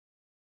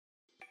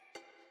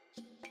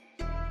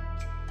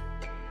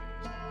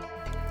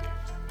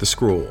The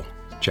Scroll,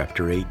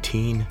 Chapter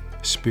 18,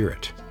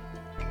 Spirit.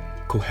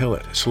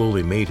 Kohelet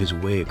slowly made his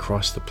way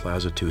across the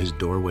plaza to his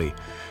doorway.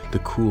 The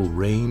cool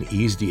rain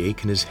eased the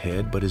ache in his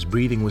head, but his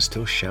breathing was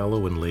still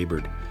shallow and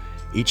labored.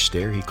 Each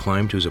stair he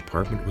climbed to his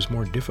apartment was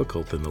more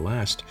difficult than the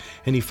last,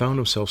 and he found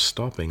himself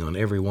stopping on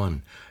every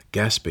one,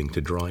 gasping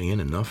to draw in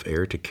enough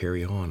air to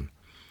carry on.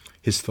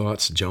 His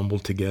thoughts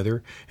jumbled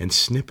together, and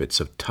snippets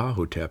of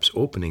Ptahhotep's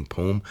opening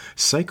poem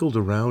cycled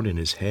around in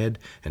his head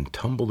and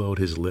tumbled out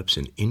his lips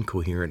in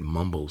incoherent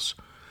mumbles.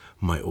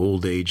 My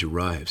old age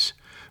arrives.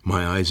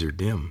 My eyes are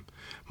dim.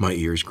 My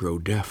ears grow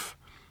deaf.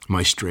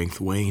 My strength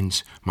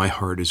wanes. My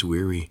heart is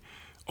weary.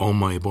 All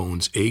my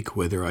bones ache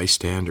whether I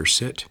stand or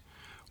sit.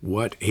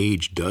 What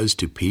age does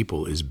to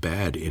people is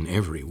bad in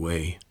every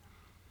way.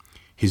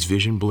 His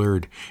vision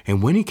blurred,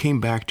 and when he came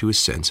back to his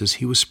senses,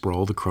 he was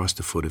sprawled across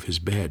the foot of his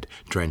bed,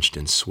 drenched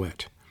in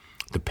sweat.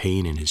 The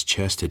pain in his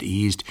chest had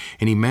eased,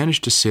 and he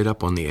managed to sit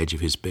up on the edge of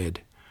his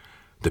bed.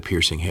 The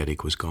piercing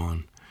headache was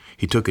gone.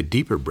 He took a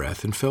deeper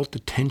breath and felt the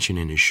tension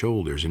in his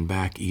shoulders and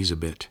back ease a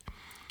bit.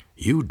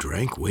 You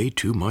drank way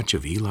too much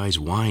of Eli's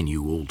wine,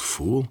 you old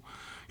fool.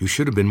 You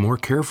should have been more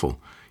careful.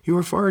 You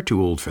are far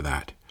too old for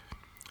that.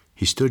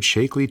 He stood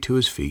shakily to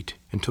his feet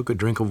and took a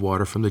drink of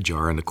water from the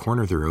jar in the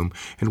corner of the room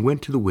and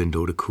went to the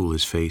window to cool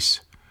his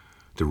face.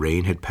 The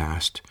rain had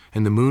passed,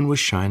 and the moon was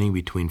shining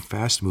between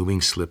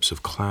fast-moving slips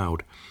of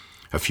cloud.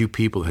 A few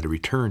people had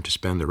returned to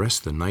spend the rest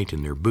of the night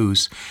in their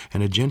booths,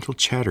 and a gentle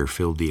chatter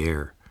filled the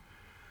air.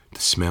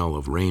 The smell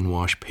of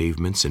rain-washed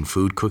pavements and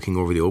food cooking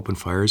over the open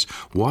fires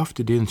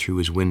wafted in through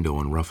his window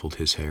and ruffled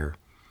his hair.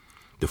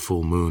 The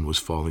full moon was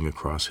falling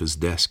across his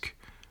desk.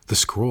 The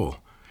scroll!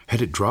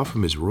 Had it dropped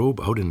from his robe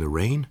out in the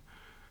rain?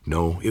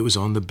 No, it was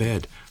on the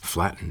bed,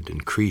 flattened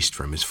and creased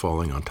from his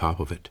falling on top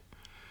of it.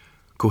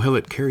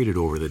 Kohelet carried it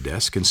over the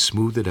desk and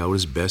smoothed it out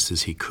as best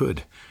as he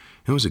could.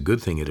 It was a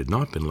good thing it had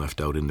not been left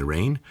out in the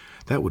rain.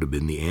 That would have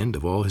been the end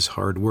of all his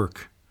hard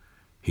work.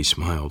 He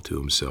smiled to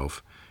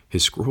himself.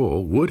 His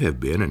scroll would have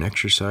been an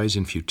exercise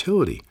in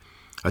futility,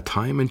 a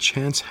time and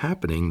chance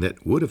happening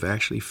that would have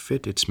actually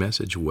fit its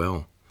message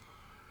well.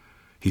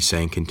 He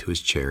sank into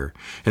his chair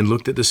and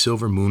looked at the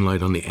silver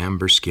moonlight on the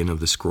amber skin of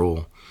the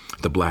scroll.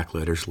 The black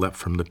letters leapt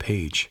from the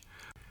page.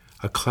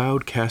 A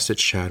cloud cast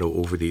its shadow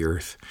over the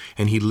earth,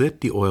 and he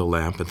lit the oil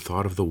lamp and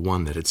thought of the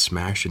one that had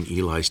smashed in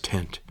Eli's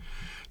tent.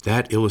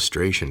 That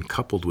illustration,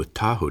 coupled with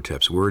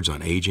Ptahhotep's words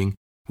on aging,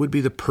 would be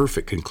the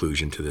perfect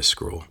conclusion to this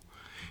scroll.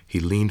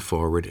 He leaned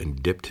forward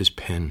and dipped his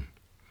pen.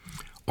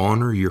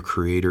 Honor your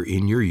Creator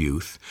in your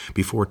youth,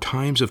 before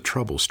times of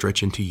trouble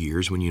stretch into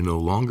years when you no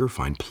longer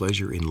find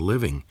pleasure in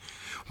living,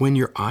 when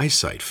your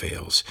eyesight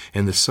fails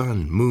and the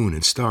sun, moon,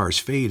 and stars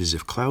fade as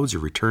if clouds are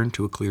returned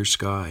to a clear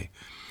sky,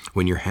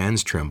 when your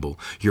hands tremble,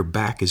 your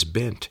back is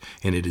bent,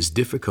 and it is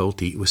difficult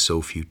to eat with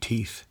so few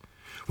teeth,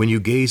 when you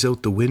gaze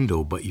out the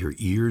window but your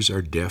ears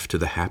are deaf to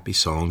the happy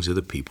songs of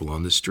the people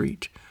on the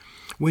street,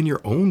 when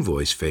your own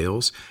voice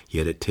fails,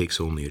 yet it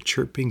takes only a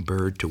chirping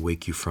bird to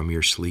wake you from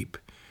your sleep,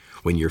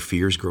 when your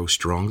fears grow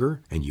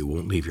stronger and you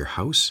won't leave your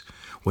house,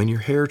 when your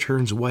hair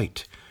turns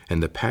white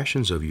and the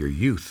passions of your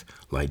youth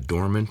lie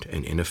dormant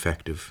and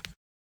ineffective.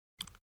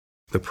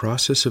 The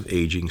process of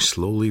aging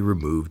slowly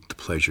removed the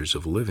pleasures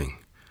of living.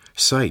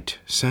 Sight,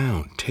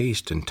 sound,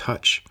 taste, and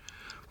touch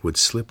would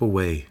slip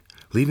away,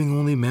 leaving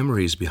only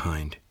memories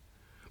behind.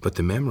 But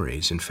the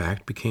memories, in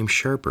fact, became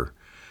sharper.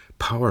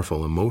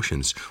 Powerful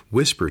emotions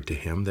whispered to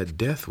him that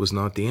death was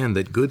not the end,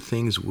 that good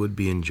things would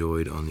be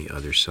enjoyed on the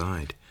other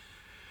side.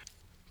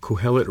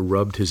 Kohelet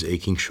rubbed his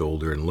aching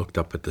shoulder and looked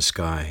up at the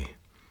sky.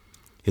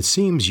 It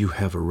seems you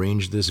have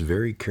arranged this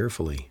very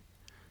carefully.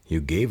 You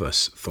gave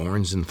us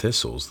thorns and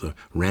thistles, the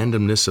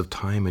randomness of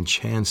time and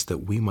chance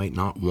that we might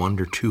not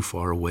wander too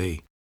far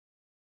away.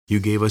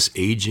 You gave us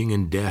aging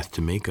and death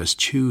to make us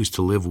choose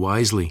to live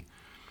wisely.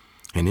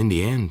 And in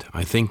the end,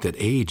 I think that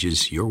age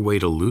is your way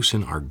to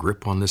loosen our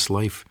grip on this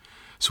life,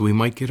 so we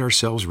might get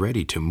ourselves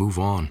ready to move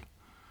on.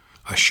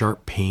 A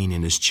sharp pain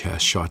in his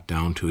chest shot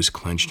down to his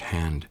clenched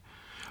hand.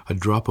 A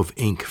drop of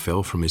ink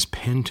fell from his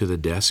pen to the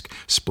desk,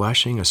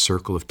 splashing a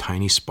circle of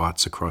tiny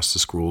spots across the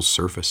scroll's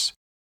surface.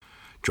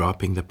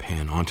 Dropping the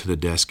pen onto the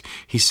desk,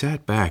 he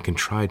sat back and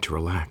tried to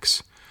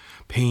relax.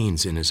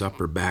 Pains in his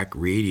upper back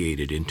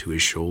radiated into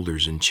his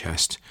shoulders and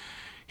chest.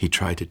 He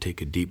tried to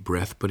take a deep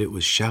breath, but it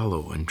was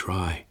shallow and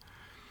dry.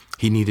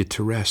 He needed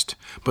to rest,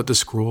 but the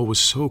scroll was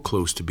so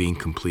close to being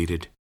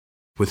completed.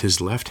 With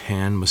his left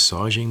hand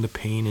massaging the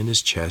pain in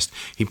his chest,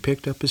 he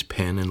picked up his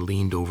pen and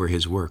leaned over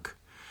his work.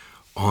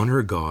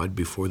 Honor God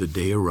before the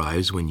day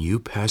arrives when you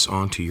pass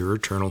on to your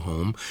eternal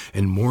home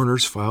and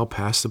mourners file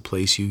past the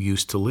place you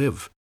used to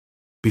live.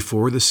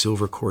 Before the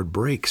silver cord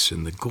breaks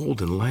and the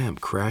golden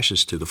lamp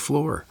crashes to the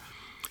floor.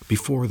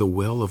 Before the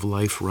well of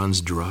life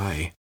runs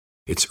dry,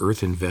 its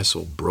earthen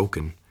vessel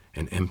broken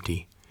and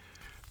empty.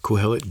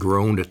 Kohelet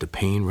groaned at the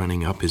pain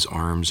running up his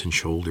arms and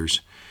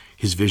shoulders.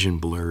 His vision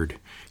blurred.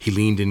 He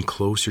leaned in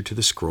closer to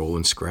the scroll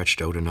and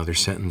scratched out another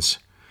sentence.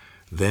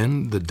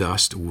 Then the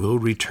dust will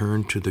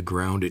return to the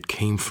ground it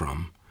came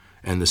from,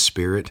 and the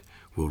spirit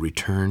will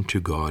return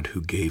to God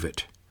who gave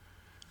it.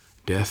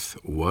 Death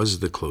was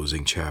the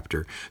closing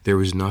chapter. There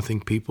was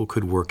nothing people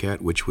could work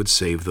at which would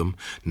save them,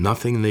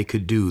 nothing they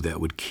could do that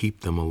would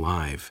keep them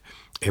alive.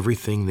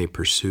 Everything they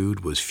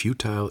pursued was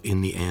futile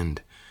in the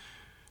end.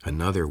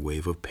 Another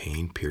wave of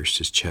pain pierced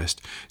his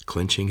chest.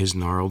 Clenching his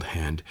gnarled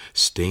hand,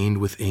 stained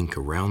with ink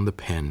around the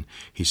pen,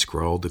 he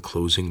scrawled the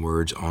closing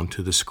words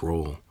onto the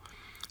scroll.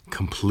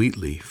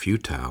 Completely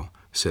futile,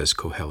 says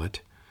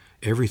Kohelet.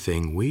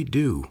 Everything we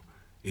do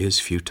is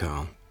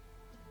futile.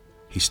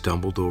 He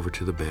stumbled over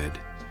to the bed.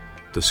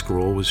 The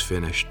scroll was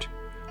finished.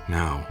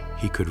 Now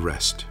he could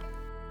rest.